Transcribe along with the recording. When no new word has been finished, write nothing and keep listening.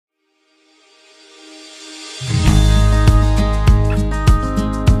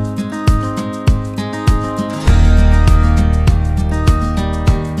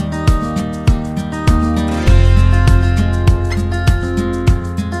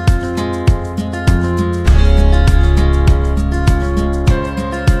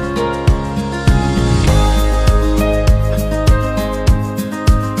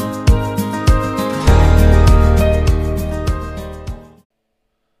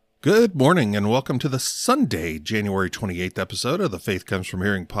Good morning and welcome to the Sunday, January 28th episode of the Faith Comes From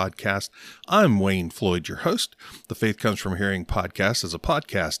Hearing podcast. I'm Wayne Floyd, your host. The Faith Comes From Hearing podcast is a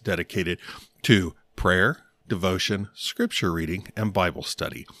podcast dedicated to prayer, devotion, scripture reading, and Bible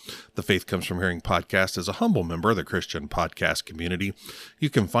study. The Faith Comes From Hearing podcast is a humble member of the Christian podcast community. You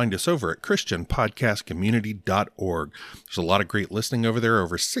can find us over at christianpodcastcommunity.org. There's a lot of great listening over there,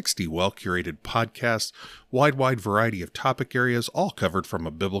 over 60 well-curated podcasts, wide variety of topic areas, all covered from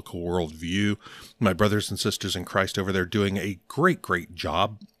a biblical worldview. My brothers and sisters in Christ over there doing a great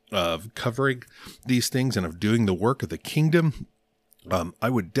job of covering these things and of doing the work of the kingdom. I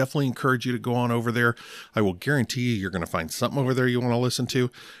would definitely encourage you to go on over there. I will guarantee you're going to find something over there you want to listen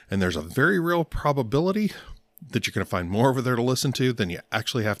to. And there's a very real probability that you're going to find more over there to listen to than you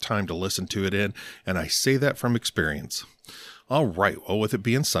actually have time to listen to it in. And I say that from experience. All right. Well, with it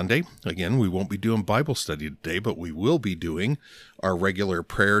being Sunday, again, we won't be doing Bible study today, but we will be doing our regular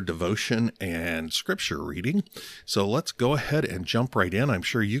prayer, devotion, and scripture reading. So let's go ahead and jump right in. I'm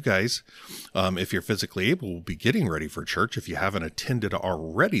sure you guys, if you're physically able, will be getting ready for church if you haven't attended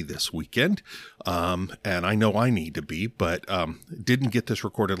already this weekend. And I know I need to be, but didn't get this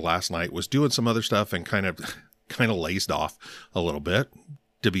recorded last night, was doing some other stuff and kind of lazed off a little bit,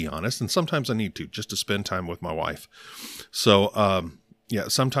 to be honest. And sometimes I need to, just to spend time with my wife. So,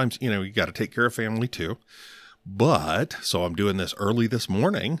 sometimes, you got to take care of family too. But, so I'm doing this early this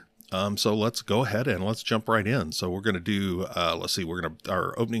morning. So let's go ahead and let's jump right in. So we're going to do,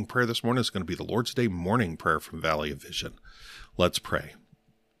 our opening prayer this morning is going to be the Lord's Day morning prayer from Valley of Vision. Let's pray.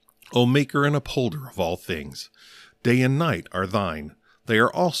 O maker and upholder of all things, day and night are thine. They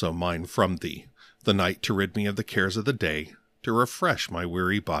are also mine from thee. The night to rid me of the cares of the day, to refresh my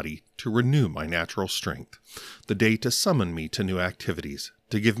weary body, to renew my natural strength, the day to summon me to new activities,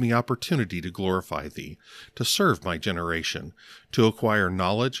 to give me opportunity to glorify thee, to serve my generation, to acquire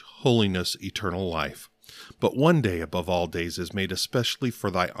knowledge, holiness, eternal life. But one day above all days is made especially for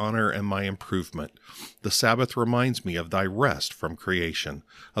thy honor and my improvement. The Sabbath reminds me of thy rest from creation,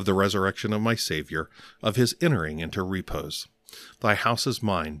 of the resurrection of my Savior, of his entering into repose. Thy house is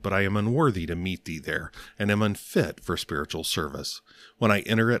mine, but I am unworthy to meet thee there, and am unfit for spiritual service. When I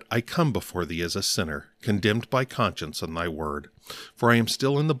enter it, I come before thee as a sinner, condemned by conscience and thy word. For I am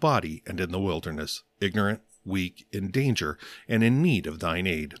still in the body and in the wilderness, ignorant, weak, in danger, and in need of thine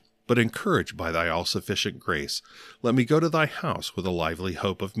aid. But encouraged by thy all-sufficient grace, let me go to thy house with a lively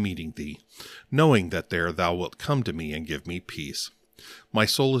hope of meeting thee, knowing that there thou wilt come to me and give me peace. My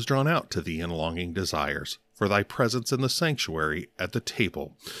soul is drawn out to thee in longing desires, for thy presence in the sanctuary at the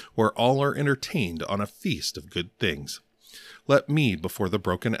table, where all are entertained on a feast of good things. Let me, before the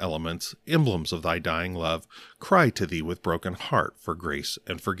broken elements, emblems of thy dying love, cry to thee with broken heart for grace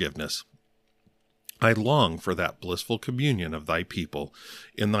and forgiveness. I long for that blissful communion of thy people,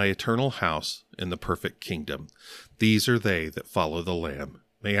 in thy eternal house, in the perfect kingdom. These are they that follow the Lamb.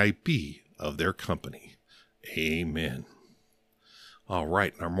 May I be of their company. Amen. All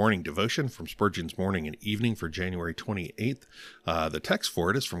right, our morning devotion from Spurgeon's Morning and Evening for January 28th. The text for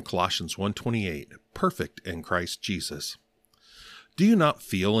it is from Colossians 1:28, perfect in Christ Jesus. Do you not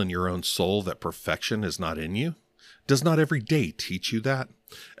feel in your own soul that perfection is not in you? Does not every day teach you that?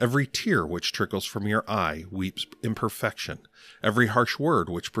 Every tear which trickles from your eye weeps imperfection. Every harsh word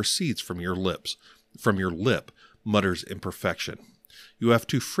which proceeds from your lip, mutters imperfection. You have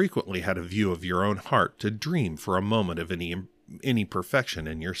too frequently had a view of your own heart to dream for a moment of any perfection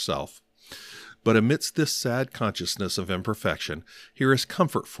in yourself. But amidst this sad consciousness of imperfection, here is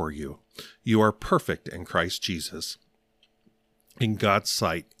comfort for you. You are perfect in Christ Jesus. In God's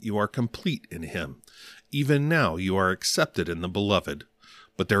sight, you are complete in him. Even now you are accepted in the Beloved.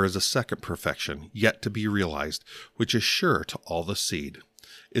 But there is a second perfection yet to be realized, which is sure to all the seed.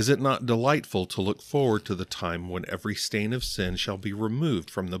 Is it not delightful to look forward to the time when every stain of sin shall be removed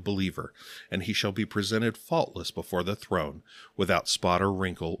from the believer, and he shall be presented faultless before the throne, without spot or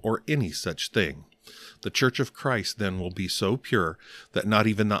wrinkle or any such thing? The church of Christ then will be so pure that not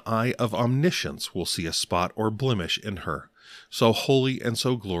even the eye of omniscience will see a spot or blemish in her. So holy and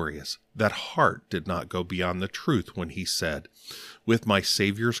so glorious, that heart did not go beyond the truth when he said, "With my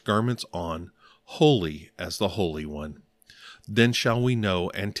Savior's garments on, holy as the Holy One." Then shall we know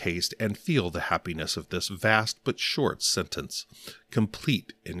and taste and feel the happiness of this vast but short sentence,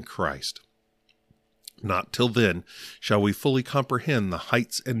 complete in Christ. Not till then shall we fully comprehend the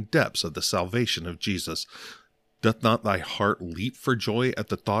heights and depths of the salvation of Jesus. Doth not thy heart leap for joy at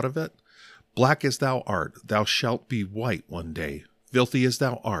the thought of it? Black as thou art, thou shalt be white one day. Filthy as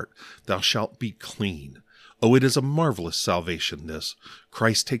thou art, thou shalt be clean. Oh, it is a marvelous salvation, this.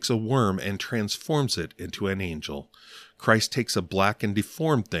 Christ takes a worm and transforms it into an angel. Christ takes a black and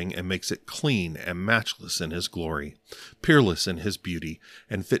deformed thing and makes it clean and matchless in his glory, peerless in his beauty,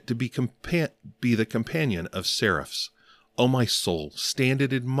 and fit to be the companion of seraphs. O my soul, stand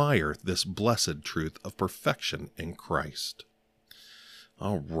and admire this blessed truth of perfection in Christ.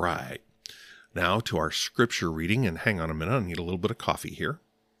 All right. Now to our scripture reading, and hang on a minute, I need a little bit of coffee here.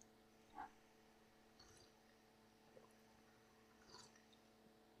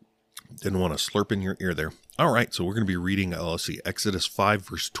 Didn't want to slurp in your ear there. All right, so we're going to be reading, Exodus 5,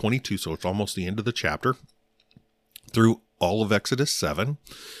 verse 22, so it's almost the end of the chapter, through all of Exodus 7.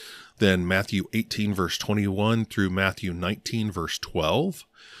 Then Matthew 18, verse 21 through Matthew 19, verse 12.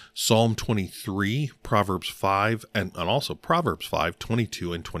 Psalm 23, Proverbs 5, and also Proverbs 5,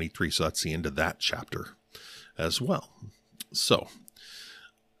 22 and 23. So that's the end of that chapter as well. So,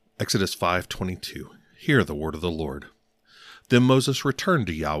 Exodus 5:22. Hear the word of the Lord. Then Moses returned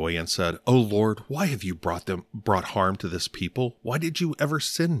to Yahweh and said, O Lord, why have you brought harm to this people? Why did you ever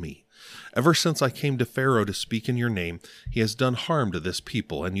send me? Ever since I came to Pharaoh to speak in your name, he has done harm to this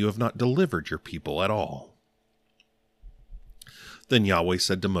people, and you have not delivered your people at all. Then Yahweh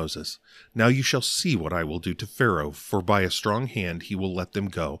said to Moses, Now you shall see what I will do to Pharaoh, for by a strong hand he will let them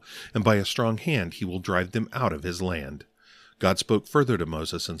go, and by a strong hand he will drive them out of his land. God spoke further to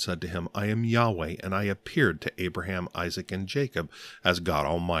Moses and said to him, I am Yahweh, and I appeared to Abraham, Isaac, and Jacob as God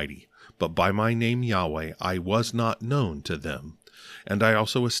Almighty. But by my name Yahweh I was not known to them. And I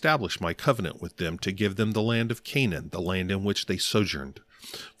also established my covenant with them to give them the land of Canaan, the land in which they sojourned.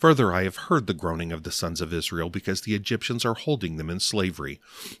 Further, I have heard the groaning of the sons of Israel, because the Egyptians are holding them in slavery,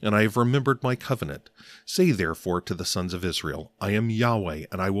 and I have remembered my covenant. Say therefore to the sons of Israel, I am Yahweh,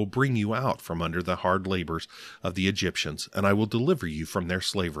 and I will bring you out from under the hard labors of the Egyptians, and I will deliver you from their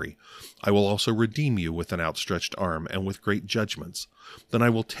slavery. I will also redeem you with an outstretched arm and with great judgments. Then I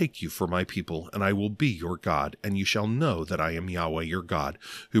will take you for my people, and I will be your God, and you shall know that I am Yahweh your God,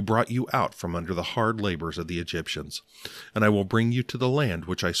 who brought you out from under the hard labors of the Egyptians. And I will bring you to the land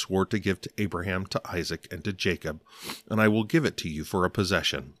which I swore to give to Abraham, to Isaac, and to Jacob, and I will give it to you for a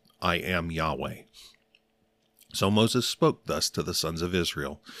possession. I am Yahweh. So Moses spoke thus to the sons of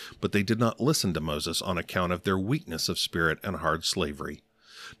Israel, but they did not listen to Moses on account of their weakness of spirit and hard slavery.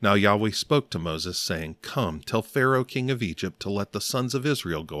 Now Yahweh spoke to Moses, saying, Come, tell Pharaoh king of Egypt to let the sons of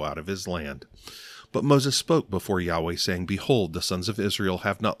Israel go out of his land. But Moses spoke before Yahweh, saying, Behold, the sons of Israel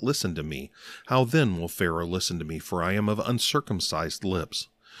have not listened to me. How then will Pharaoh listen to me, for I am of uncircumcised lips?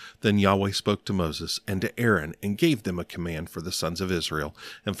 Then Yahweh spoke to Moses and to Aaron, and gave them a command for the sons of Israel,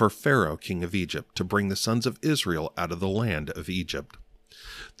 and for Pharaoh king of Egypt, to bring the sons of Israel out of the land of Egypt.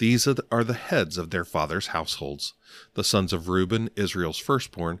 These are the heads of their fathers' households. The sons of Reuben, Israel's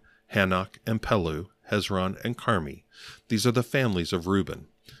firstborn, Hanok and Pelu, Hezron and Carmi. These are the families of Reuben.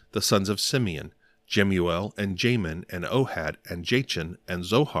 The sons of Simeon, Jemuel and Jamin and Ohad and Jachin and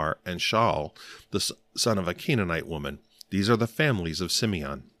Zohar and Shaul, the son of a Canaanite woman. These are the families of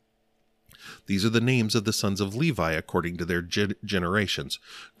Simeon. These are the names of the sons of Levi according to their generations,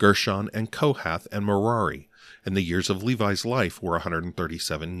 Gershon and Kohath and Merari. And the years of Levi's life were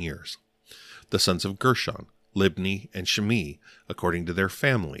 137 years. The sons of Gershon, Libni and Shimei, according to their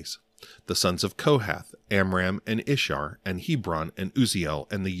families. The sons of Kohath, Amram and Ishar, and Hebron and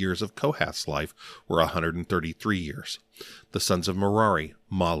Uzziel, and the years of Kohath's life were 133 years. The sons of Merari,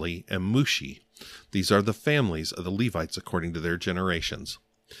 Mali and Mushi. These are the families of the Levites according to their generations.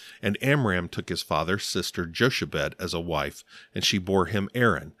 And Amram took his father's sister Jochebed as a wife, and she bore him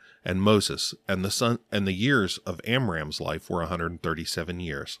Aaron and Moses, and the years of Amram's life were 137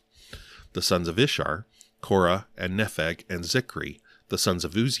 years. The sons of Ishar, Korah and Nepheg and Zikri. The sons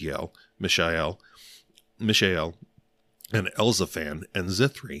of Uzziel, Mishael, and Elzaphan and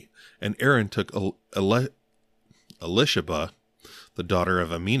Zithri. And Aaron took Elisheba, the daughter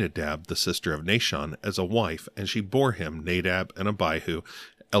of Aminadab, the sister of Nahshon, as a wife, and she bore him Nadab and Abihu,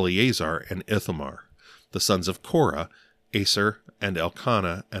 Eleazar and Ithamar. The sons of Korah, Aser and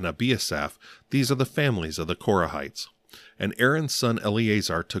Elkanah and Abiasaph. These are the families of the Korahites. And Aaron's son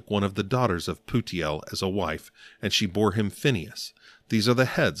Eleazar took one of the daughters of Putiel as a wife, and she bore him Phinehas. These are the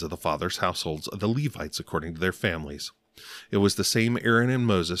heads of the fathers' households of the Levites according to their families. It was the same Aaron and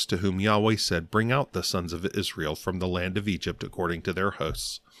Moses to whom Yahweh said, Bring out the sons of Israel from the land of Egypt according to their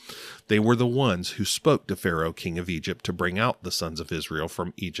hosts. They were the ones who spoke to Pharaoh king of Egypt to bring out the sons of Israel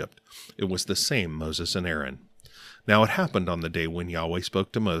from Egypt. It was the same Moses and Aaron. Now it happened on the day when Yahweh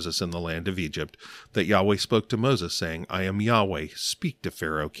spoke to Moses in the land of Egypt, that Yahweh spoke to Moses, saying, I am Yahweh, speak to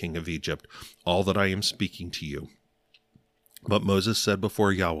Pharaoh king of Egypt, all that I am speaking to you. But Moses said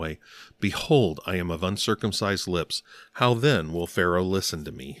before Yahweh, Behold, I am of uncircumcised lips. How then will Pharaoh listen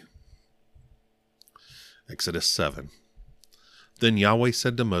to me? Exodus 7. Then Yahweh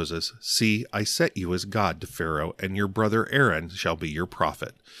said to Moses, See, I set you as God to Pharaoh, and your brother Aaron shall be your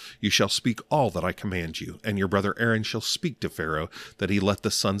prophet. You shall speak all that I command you, and your brother Aaron shall speak to Pharaoh, that he let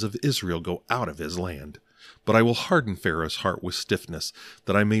the sons of Israel go out of his land. But I will harden Pharaoh's heart with stiffness,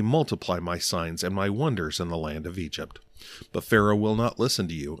 that I may multiply my signs and my wonders in the land of Egypt. But Pharaoh will not listen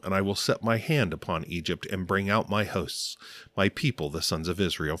to you, and I will set my hand upon Egypt and bring out my hosts, my people, the sons of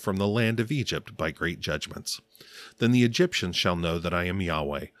Israel, from the land of Egypt by great judgments. Then the Egyptians shall know that I am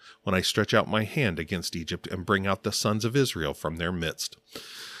Yahweh, when I stretch out my hand against Egypt and bring out the sons of Israel from their midst.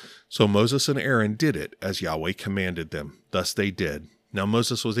 So Moses and Aaron did it as Yahweh commanded them. Thus they did. Now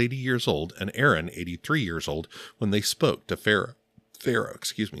Moses was 80 years old, and Aaron 83 years old, when they spoke to Pharaoh.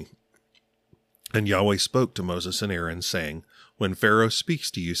 And Yahweh spoke to Moses and Aaron, saying, When Pharaoh speaks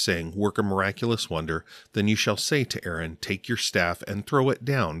to you, saying, Work a miraculous wonder, then you shall say to Aaron, Take your staff and throw it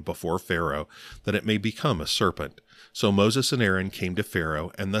down before Pharaoh, that it may become a serpent. So Moses and Aaron came to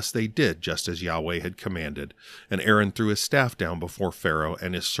Pharaoh, and thus they did just as Yahweh had commanded. And Aaron threw his staff down before Pharaoh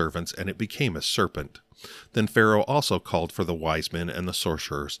and his servants, and it became a serpent. Then Pharaoh also called for the wise men and the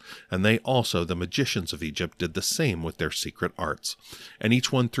sorcerers, and they also, the magicians of Egypt, did the same with their secret arts. And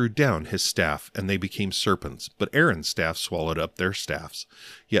each one threw down his staff, and they became serpents, but Aaron's staff swallowed up their staffs.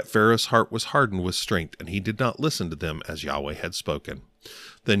 Yet Pharaoh's heart was hardened with strength, and he did not listen to them as Yahweh had spoken.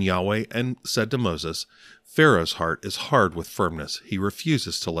 Then Yahweh said to Moses, Pharaoh's heart is hard with firmness. He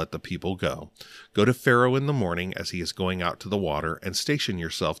refuses to let the people go. Go to Pharaoh in the morning as he is going out to the water, and station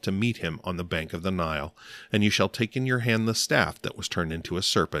yourself to meet him on the bank of the Nile. And you shall take in your hand the staff that was turned into a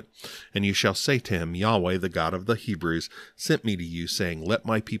serpent. And you shall say to him, Yahweh, the God of the Hebrews, sent me to you, saying, Let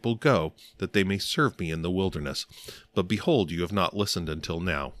my people go, that they may serve me in the wilderness. But behold, you have not listened until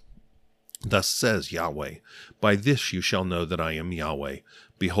now. Thus says Yahweh, By this you shall know that I am Yahweh.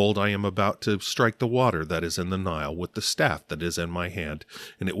 Behold, I am about to strike the water that is in the Nile with the staff that is in my hand,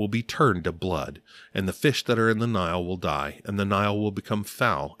 and it will be turned to blood. And the fish that are in the Nile will die, and the Nile will become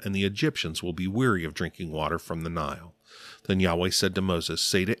foul, and the Egyptians will be weary of drinking water from the Nile. Then Yahweh said to Moses,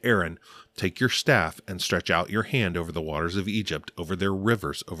 Say to Aaron, Take your staff and stretch out your hand over the waters of Egypt, over their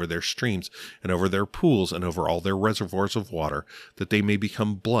rivers, over their streams, and over their pools, and over all their reservoirs of water, that they may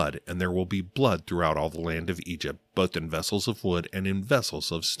become blood, and there will be blood throughout all the land of Egypt, both in vessels of wood and in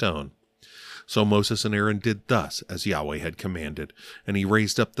vessels of stone. So Moses and Aaron did thus as Yahweh had commanded, and he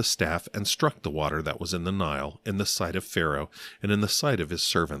raised up the staff and struck the water that was in the Nile, in the sight of Pharaoh, and in the sight of his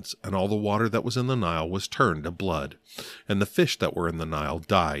servants, and all the water that was in the Nile was turned to blood. And the fish that were in the Nile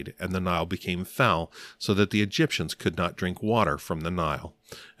died, and the Nile became foul, so that the Egyptians could not drink water from the Nile.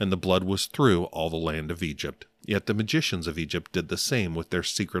 And the blood was through all the land of Egypt. Yet the magicians of Egypt did the same with their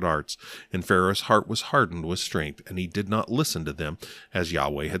secret arts, and Pharaoh's heart was hardened with strength, and he did not listen to them as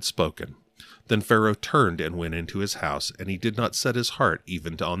Yahweh had spoken. Then Pharaoh turned and went into his house, and he did not set his heart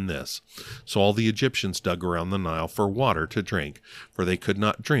even on this. So all the Egyptians dug around the Nile for water to drink, for they could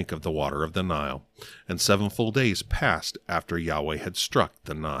not drink of the water of the Nile. And 7 full days passed after Yahweh had struck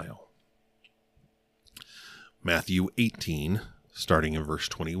the Nile. Matthew 18, starting in verse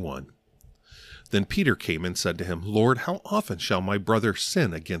 21. Then Peter came and said to him, Lord, how often shall my brother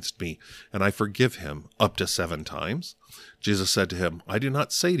sin against me, and I forgive him? Up to 7 times? Jesus said to him, I do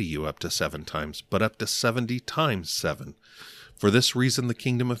not say to you up to 7 times, but up to 70 times 7. For this reason the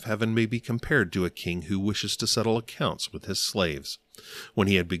kingdom of heaven may be compared to a king who wishes to settle accounts with his slaves. When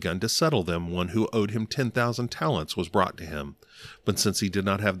he had begun to settle them, one who owed him 10,000 talents was brought to him. But since he did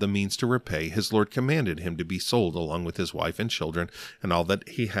not have the means to repay, his lord commanded him to be sold along with his wife and children and all that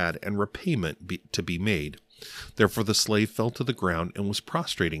he had, and repayment to be made. Therefore the slave fell to the ground and was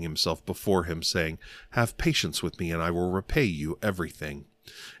prostrating himself before him, saying, Have patience with me, and I will repay you everything.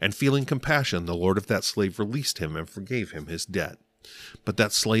 And feeling compassion, the lord of that slave released him and forgave him his debt. But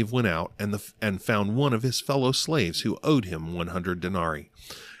that slave went out and found one of his fellow slaves who owed him 100 denarii,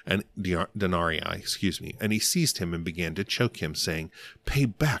 and he seized him and began to choke him, saying, Pay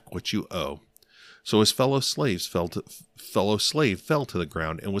back what you owe. So his fellow slave fell to the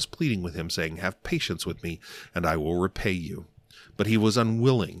ground and was pleading with him, saying, Have patience with me, and I will repay you. But he was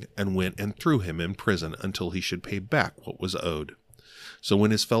unwilling, and went and threw him in prison until he should pay back what was owed. So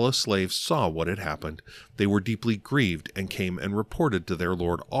when his fellow slaves saw what had happened, they were deeply grieved, and came and reported to their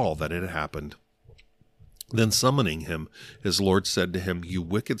lord all that had happened. Then summoning him, his lord said to him, You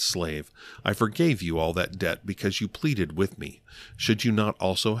wicked slave, I forgave you all that debt because you pleaded with me. Should you not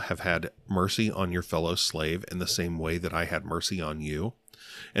also have had mercy on your fellow slave in the same way that I had mercy on you?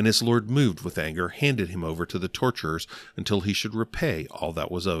 And his lord, moved with anger, handed him over to the torturers until he should repay all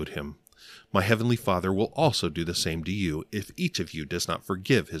that was owed him. My heavenly Father will also do the same to you if each of you does not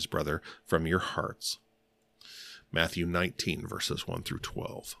forgive his brother from your hearts. Matthew 19, verses 1 through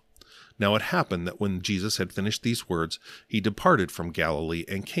 12. Now it happened that when Jesus had finished these words, he departed from Galilee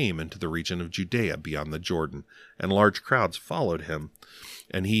and came into the region of Judea beyond the Jordan, and large crowds followed him,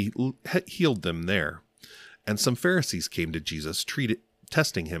 and he healed them there. And some Pharisees came to Jesus,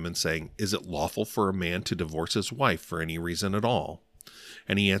 testing him and saying, "Is it lawful for a man to divorce his wife for any reason at all?"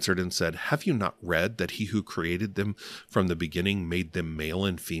 And he answered and said, "Have you not read that he who created them from the beginning made them male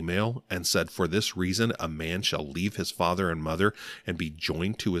and female, and said, for this reason a man shall leave his father and mother and be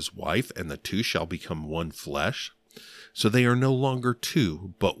joined to his wife, and the two shall become one flesh? So they are no longer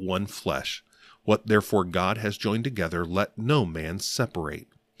two, but one flesh. What therefore God has joined together, let no man separate."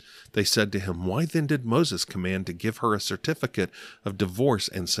 They said to him, "Why then did Moses command to give her a certificate of divorce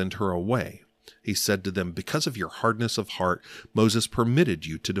and send her away?" He said to them, "Because of your hardness of heart, Moses permitted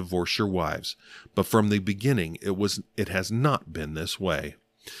you to divorce your wives. But from the beginning it has not been this way.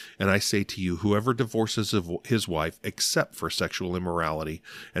 And I say to you, whoever divorces his wife except for sexual immorality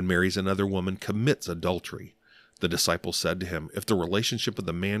and marries another woman commits adultery." The disciples said to him, "If the relationship of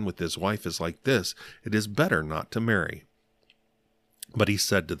the man with his wife is like this, it is better not to marry." But he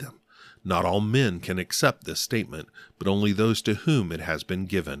said to them, "Not all men can accept this statement, but only those to whom it has been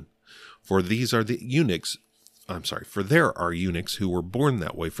given. For there are eunuchs who were born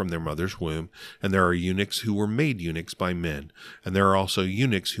that way from their mother's womb, and there are eunuchs who were made eunuchs by men, and there are also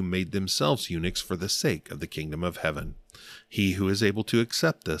eunuchs who made themselves eunuchs for the sake of the kingdom of heaven. He who is able to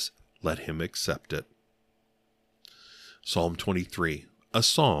accept this, let him accept it." Psalm 23, a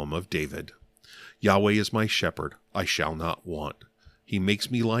psalm of David. Yahweh is my shepherd, I shall not want. He makes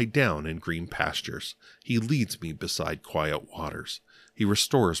me lie down in green pastures. He leads me beside quiet waters. He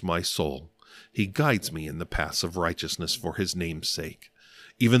restores my soul. He guides me in the paths of righteousness for his name's sake.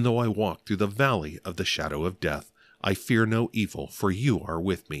 Even though I walk through the valley of the shadow of death, I fear no evil, for you are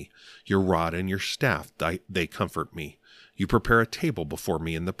with me. Your rod and your staff, they comfort me. You prepare a table before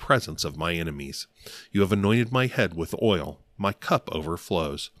me in the presence of my enemies. You have anointed my head with oil. My cup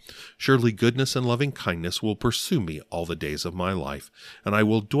overflows. Surely goodness and loving kindness will pursue me all the days of my life, and I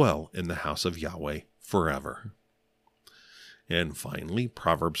will dwell in the house of Yahweh forever. And finally,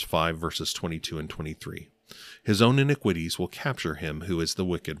 Proverbs 5, verses 22 and 23. His own iniquities will capture him who is the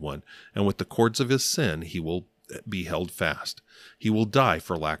wicked one, and with the cords of his sin he will be held fast. He will die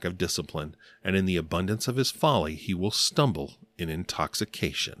for lack of discipline, and in the abundance of his folly he will stumble in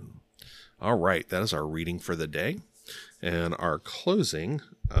intoxication. All right, that is our reading for the day. And our closing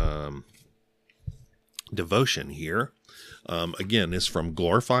devotion here, again, is from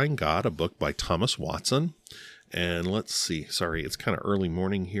Glorifying God, a book by Thomas Watson. And let's see, sorry, it's kind of early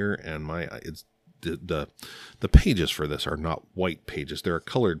morning here, and the pages for this are not white pages. They're a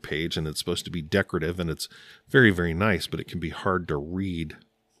colored page, and it's supposed to be decorative, and it's very, very nice, but it can be hard to read.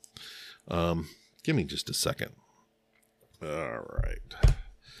 Give me just a second. All right.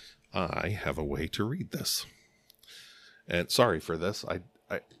 I have a way to read this. And sorry for this.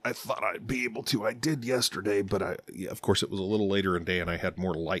 I thought I'd be able to. I did yesterday, but of course it was a little later in the day and I had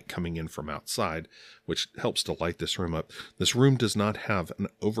more light coming in from outside, which helps to light this room up. This room does not have an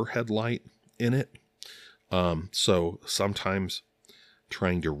overhead light in it. So sometimes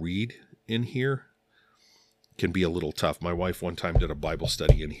trying to read in here can be a little tough. My wife one time did a Bible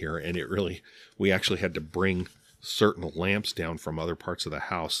study in here, and we actually had to bring certain lamps down from other parts of the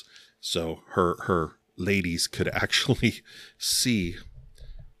house so her ladies could actually see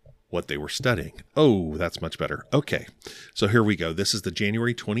what they were studying. Oh, that's much better. Okay, so here we go. This is the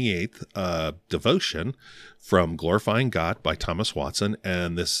January 28th devotion from Glorifying God by Thomas Watson,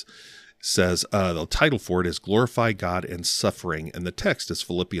 and this says the title for it is Glorify God in Suffering, and the text is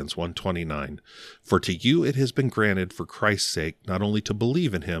Philippians 1:29. For to you it has been granted for Christ's sake not only to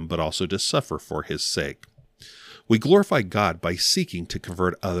believe in him, but also to suffer for his sake. We glorify God by seeking to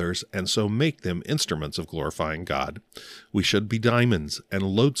convert others and so make them instruments of glorifying God. We should be diamonds and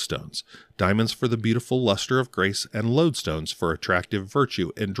lodestones, diamonds for the beautiful luster of grace and lodestones for attractive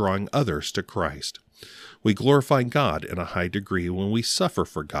virtue in drawing others to Christ. We glorify God in a high degree when we suffer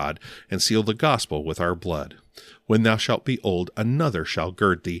for God and seal the gospel with our blood. When thou shalt be old, another shall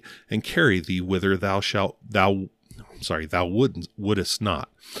gird thee and carry thee whither thou wouldest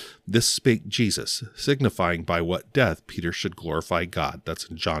not. This spake Jesus, signifying by what death Peter should glorify God. That's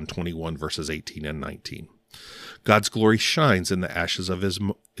in John 21, verses 18 and 19. God's glory shines in the ashes of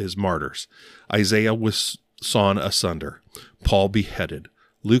his martyrs. Isaiah was sawn asunder, Paul beheaded,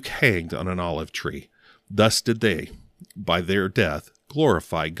 Luke hanged on an olive tree. Thus did they, by their death,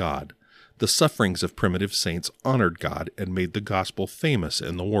 glorify God. The sufferings of primitive saints honored God and made the gospel famous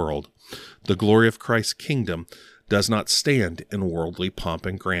in the world. The glory of Christ's kingdom does not stand in worldly pomp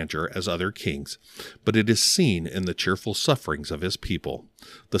and grandeur as other kings, but it is seen in the cheerful sufferings of his people.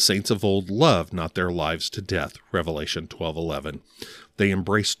 The saints of old loved not their lives to death, Revelation 12:11. They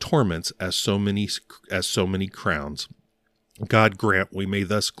embraced torments as so many crowns. God grant we may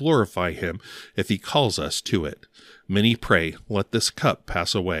thus glorify him if he calls us to it. Many pray, let this cup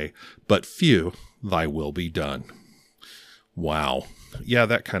pass away, but few, thy will be done. Wow. Yeah,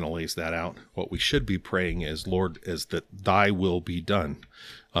 that kind of lays that out. What we should be praying is, Lord, is that thy will be done.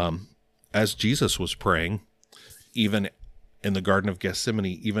 As Jesus was praying, even in the Garden of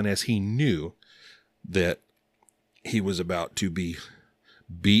Gethsemane, even as he knew that he was about to be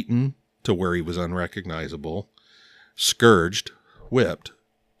beaten to where he was unrecognizable, scourged, whipped,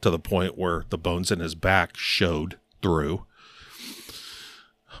 to the point where the bones in his back showed through,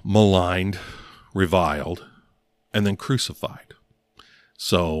 maligned, reviled, and then crucified.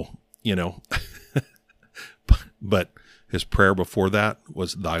 So, but his prayer before that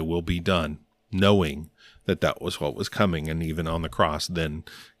was, thy will be done, knowing that that was what was coming. And even on the cross, then,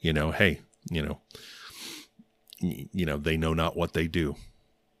 they know not what they do.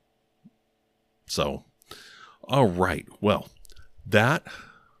 So, all right. Well, that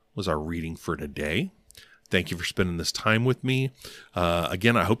was our reading for today. Thank you for spending this time with me.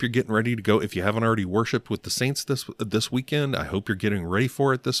 Again, I hope you're getting ready to go. If you haven't already worshiped with the saints this weekend, I hope you're getting ready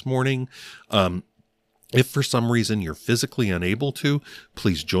for it this morning. If for some reason you're physically unable to,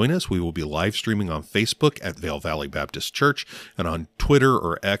 please join us. We will be live streaming on Facebook at Vail Valley Baptist Church, and on Twitter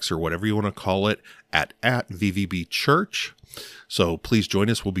or X or whatever you want to call it at VVB Church. So please join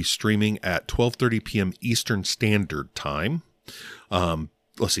us. We'll be streaming at 12:30 p.m. Eastern Standard Time.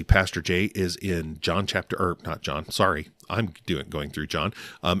 Let's see, Pastor Jay is in going through John,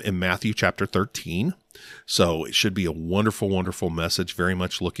 in Matthew chapter 13. So it should be a wonderful, wonderful message. Very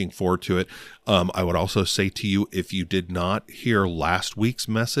much looking forward to it. I would also say to you, if you did not hear last week's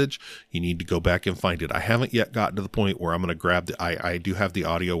message, you need to go back and find it. I haven't yet gotten to the point where I'm going to grab I do have the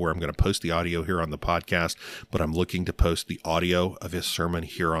audio where I'm going to post the audio here on the podcast, but I'm looking to post the audio of his sermon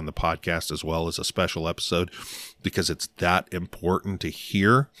here on the podcast as well as a special episode, because it's that important to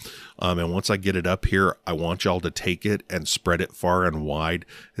hear. And once I get it up here, I want y'all to take it and spread it far and wide.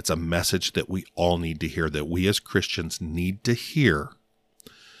 It's a message that we all need to hear, that we as Christians need to hear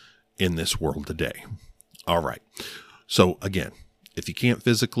in this world today. All right. So again, if you can't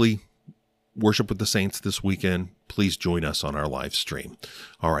physically worship with the saints this weekend, please join us on our live stream.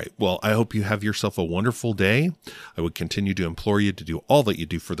 All right. Well, I hope you have yourself a wonderful day. I would continue to implore you to do all that you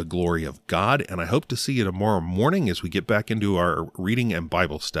do for the glory of God. And I hope to see you tomorrow morning as we get back into our reading and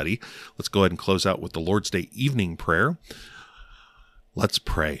Bible study. Let's go ahead and close out with the Lord's Day evening prayer. Let's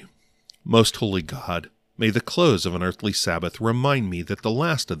pray. Most holy God, may the close of an earthly Sabbath remind me that the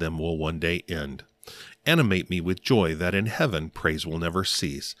last of them will one day end. Animate me with joy that in heaven praise will never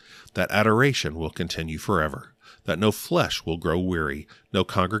cease, that adoration will continue forever, that no flesh will grow weary, no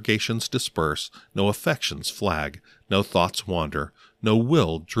congregations disperse, no affections flag, no thoughts wander, no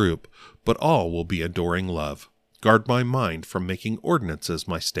will droop, but all will be adoring love. Guard my mind from making ordinances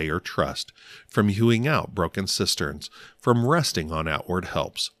my stay or trust, from hewing out broken cisterns, from resting on outward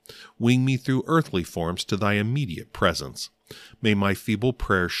helps. Wing me through earthly forms to thy immediate presence. May my feeble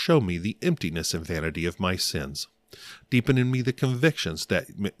prayers show me the emptiness and vanity of my sins. Deepen in me the convictions that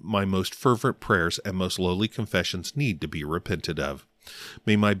my most fervent prayers and most lowly confessions need to be repented of.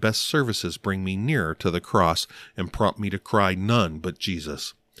 May my best services bring me nearer to the cross and prompt me to cry none but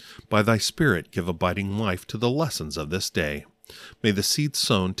Jesus. By thy Spirit give abiding life to the lessons of this day. May the seed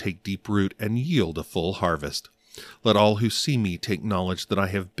sown take deep root and yield a full harvest. Let all who see me take knowledge that I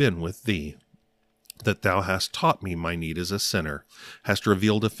have been with thee, that thou hast taught me my need as a sinner, hast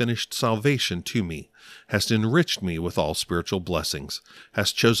revealed a finished salvation to me, hast enriched me with all spiritual blessings,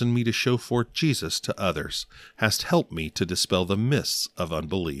 hast chosen me to show forth Jesus to others, hast helped me to dispel the mists of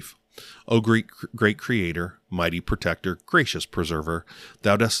unbelief. O great Creator, mighty Protector, gracious Preserver,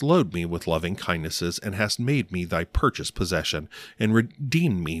 thou dost load me with loving kindnesses, and hast made me thy purchased possession, and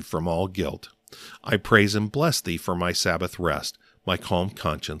redeemed me from all guilt. I praise and bless thee for my Sabbath rest, my calm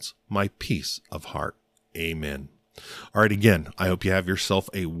conscience, my peace of heart. Amen. All right, again, I hope you have yourself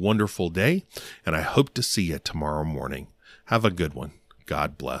a wonderful day, and I hope to see you tomorrow morning. Have a good one.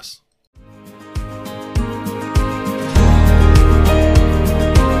 God bless.